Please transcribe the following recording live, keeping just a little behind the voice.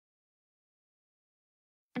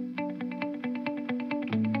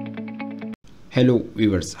Hello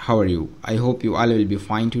viewers, how are you? I hope you all will be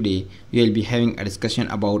fine today. We will be having a discussion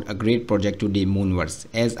about a great project today, Monverse.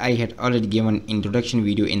 As I had already given introduction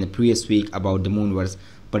video in the previous week about the Monverse,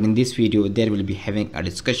 but in this video there will be having a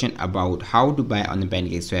discussion about how to buy on the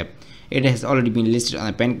Pancakeswap. It has already been listed on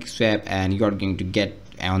the Pancakeswap and you are going to get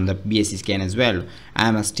on the BSC scan as well.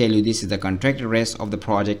 I must tell you this is the contract address of the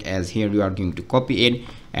project, as here you are going to copy it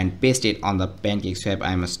and paste it on the Pancakeswap.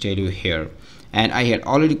 I must tell you here, and I had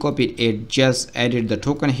already copied it, just added the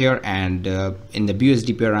token here, and in the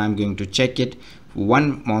BUSD pair I'm going to check it.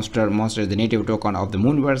 One monster is the native token of the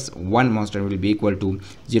Monverse. One monster will be equal to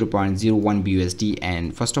 0.01 BUSD,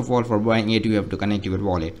 and first of all, for buying it you have to connect your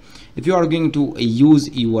wallet. If you are going to use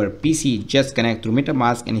your PC, just connect through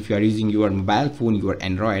MetaMask, and if you are using your mobile phone, your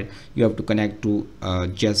Android, you have to connect to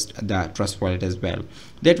just the Trust Wallet as well.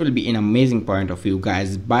 That will be an amazing point of view,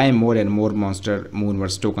 guys. Buy more and more monster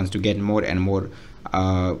Monverse tokens to get more and more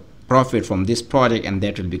profit from this project, and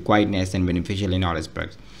that will be quite nice and beneficial in all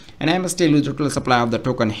aspects. And I must tell you the total supply of the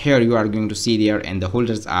token here you are going to see there, and the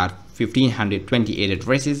holders are 1528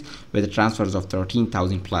 addresses with transfers of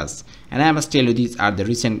 13,000 plus. And I must tell you these are the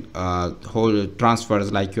recent whole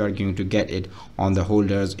transfers, like you are going to get it on the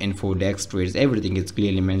holders, info, dex, trades, everything is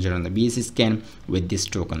clearly mentioned on the BSC scan with this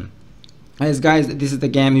token. As guys, this is the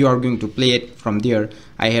game you are going to play it from there.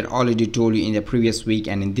 I had already told you in the previous week,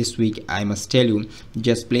 and in this week I must tell you,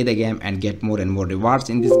 just play the game and get more and more rewards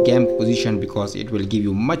in this game position, because it will give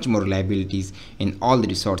you much more liabilities in all the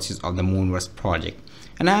resources of the Monverse project.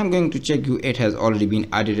 And I am going to check you, it has already been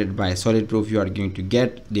audited by Solid Proof. You are going to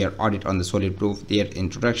get their audit on the Solid Proof, their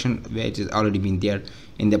introduction, which has already been there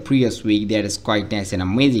in the previous week. That is quite nice and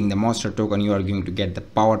amazing. The monster token, you are going to get the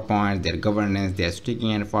PowerPoint, their governance, their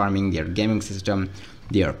staking and farming, their gaming system,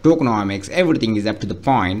 their tokenomics, everything is up to the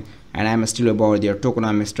point. And I am still about their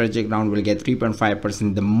tokenomics. Strategic round will get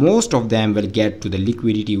 3.5%. The most of them will get to the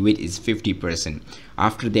liquidity, which is 50%.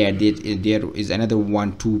 After that, there is another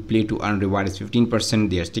one to play to earn reward is 15%.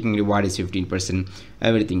 Their staking reward is 15%.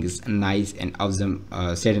 Everything is nice and awesome.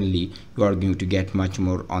 Certainly you are going to get much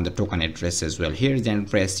more on the token address as well. Here is the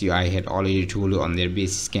address I had already told you on their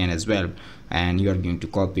BSC scan as well, and you are going to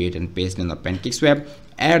copy it and paste it in the Pancakeswap.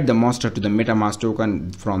 Add the monster to the MetaMask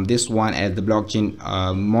token from this one, as the blockchain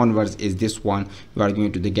Monverse is this one. You are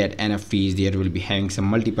going to get NFTs. There will be having some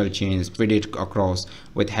multiple chains, spread it across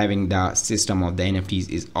with having the system of the NFTs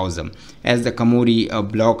is awesome. As the Kamuri,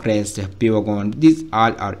 Blockrest, Polygon, these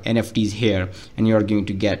all are NFTs here, and you are going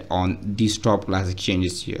to get on these top class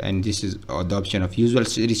exchanges here. And this is the option of usual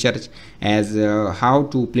research, as how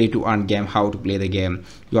to play to earn game, how to play the game.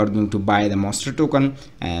 You are going to buy the monster token,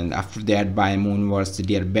 and after that buy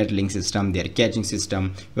Monverse, their battling system, their catching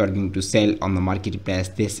system. You are going to sell on the marketplace.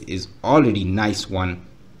 This is already nice one.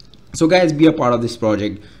 So guys, be a part of this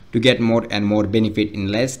project to get more and more benefit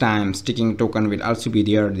in less time. Staking token will also be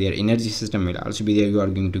there, their energy system will also be there. You are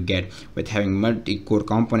going to get with having multi-core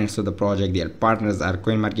components of the project. Their partners are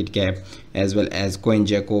CoinMarketCap as well as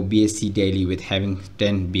CoinJacko, BSC Daily with having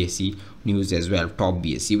 10 BSC news as well, top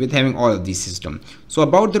BSC with having all of these system. So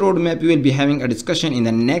about the roadmap, we will be having a discussion in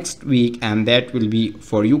the next week, and that will be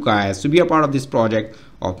for you guys to be a part of this project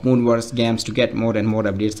of Monverse games to get more and more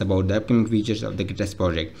updates about the upcoming features of the greatest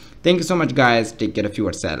project. Thank you so much guys, take care of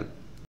yourself.